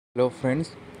Hello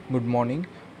friends, good morning.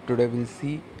 Today we'll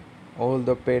see all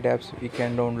the paid apps we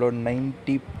can download.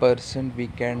 90% we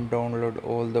can download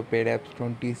all the paid apps.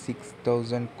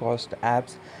 26,000 cost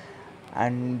apps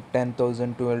and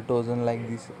 10,000, 12,000 like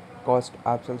this cost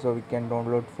apps also we can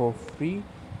download for free.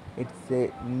 It's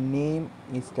a name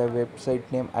is the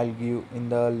website name. I'll give in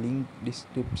the link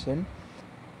description.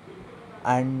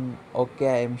 And okay,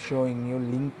 I am showing you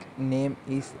link name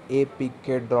is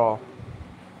APK Draw.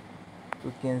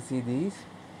 You can see these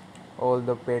all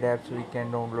the paid apps we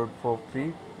can download for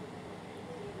free.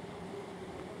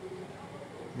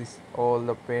 This all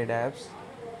the paid apps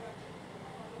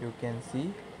you can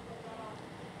see.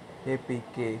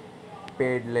 APK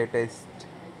paid latest.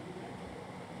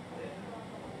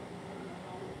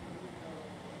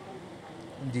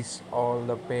 This all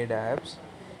the paid apps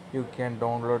you can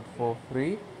download for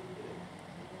free.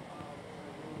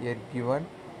 Here given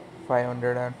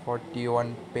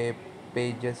 541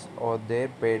 pages or their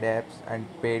paid apps and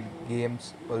paid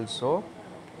games also.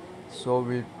 So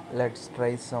let's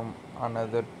try some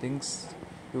another things.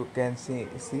 You can see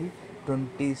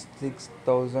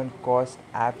 26,000 cost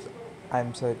apps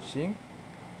I'm searching.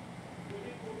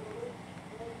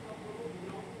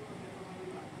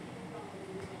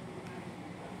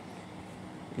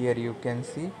 Here you can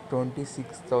see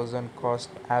 26,000 cost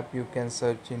app you can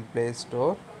search in Play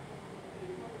Store.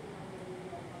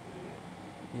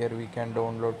 Here we can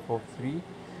download for free.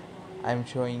 I'm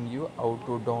showing you how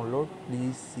to download.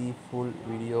 Please see full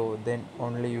video, then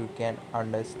only you can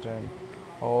understand.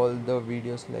 All the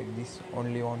videos like this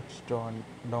only wants to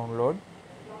download.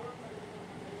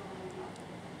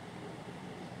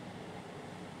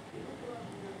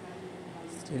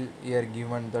 Still here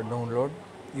given the download.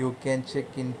 You can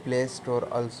check in Play Store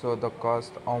also the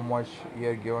cost how much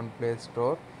here given Play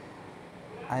Store.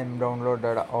 I'm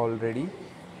downloaded already.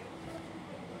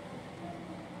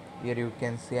 Here you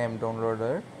can see I'm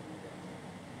downloaded.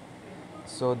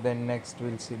 So then next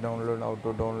we'll see download, how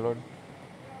to download.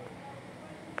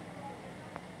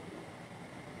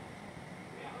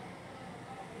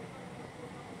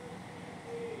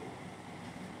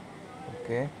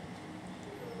 Okay,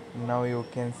 now you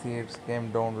can see it's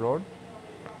came download.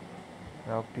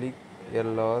 Now click here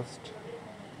last.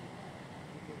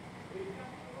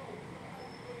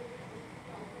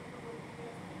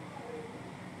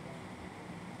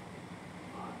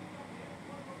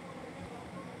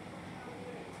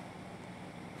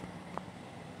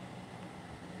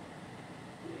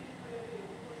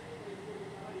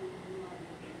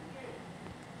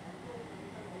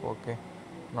 Okay,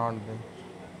 not there.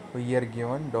 So here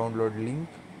given download link.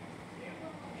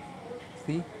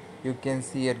 See, you can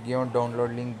see here given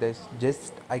download link. This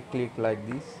just I click like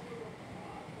this.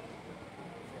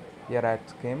 Here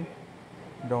ads came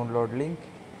download link.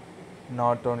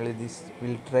 Not only this,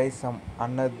 we'll try some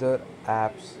another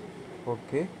apps.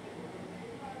 Okay,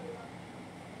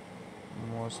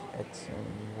 most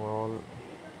example.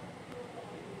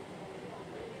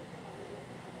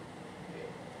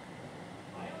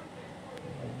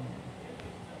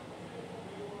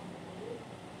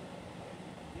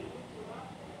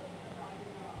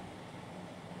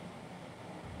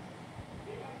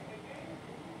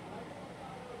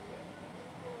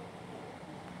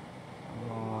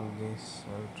 This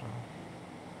ultra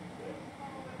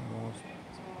most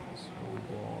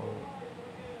ball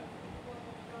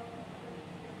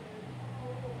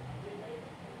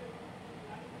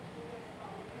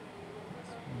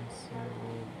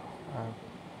expensive app.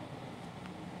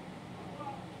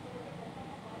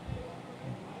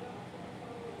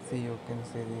 See, you can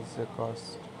see this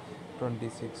cost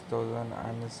 26,000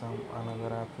 and some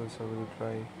another app also will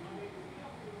try.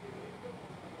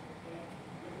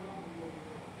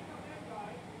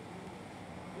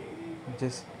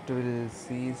 Just will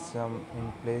see some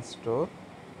in Play Store.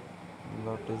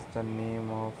 What is the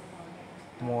name of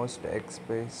most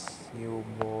expensive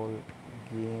ball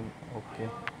game? Okay,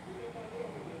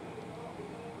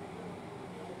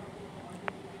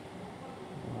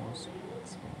 most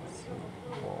expensive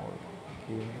ball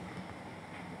game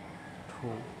 2.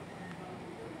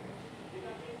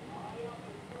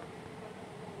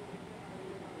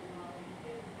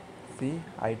 See,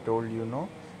 I told you no,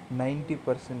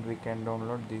 90% we can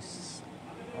download this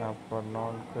app or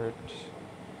not get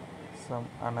some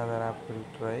another app will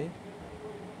try.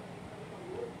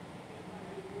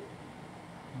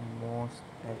 Most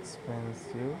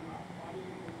expensive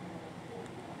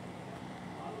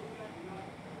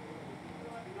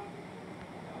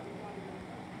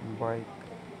bike.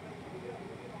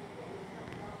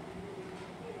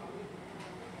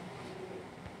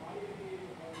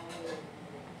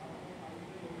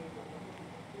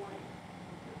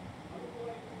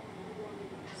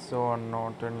 So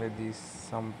not only these,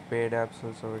 some paid apps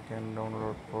also we can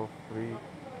download for free.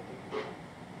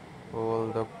 All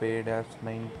the paid apps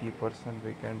 90%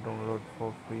 we can download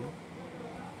for free.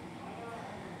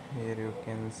 Here you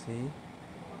can see.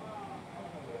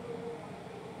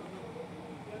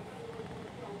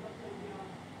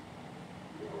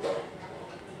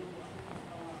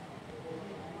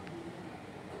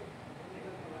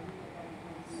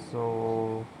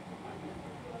 So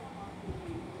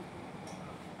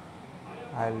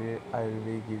I'll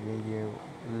be giving you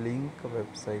link,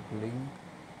 website link.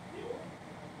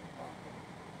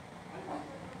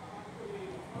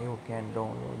 You can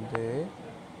download there.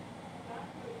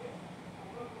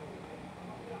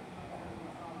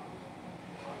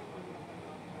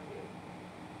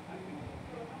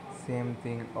 Same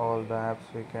thing, all the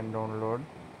apps we can download.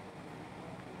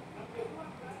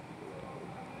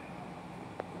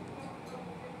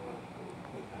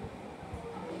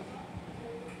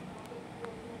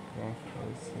 Okay,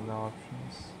 let's see the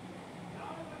options.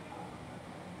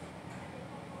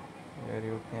 Here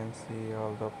you can see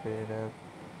all the paid apps,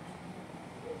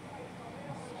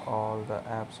 all the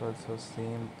apps also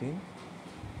same thing.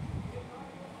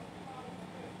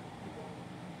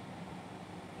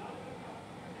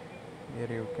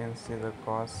 Here you can see the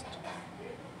cost.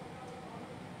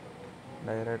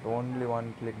 Direct, only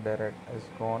one click direct is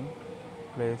gone.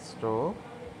 Play Store.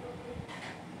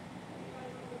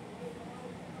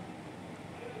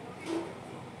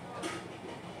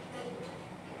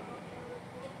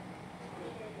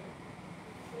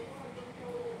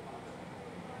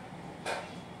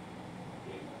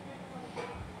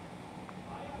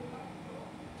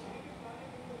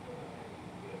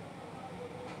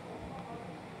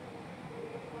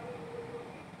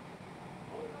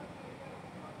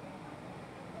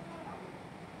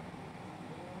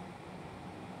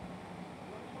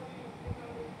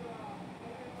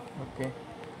 Okay,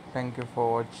 thank you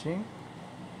for watching.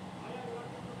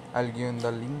 I'll give you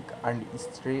the link and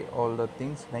history, all the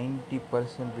things.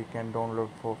 90% we can download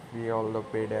for free all the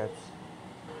paid apps.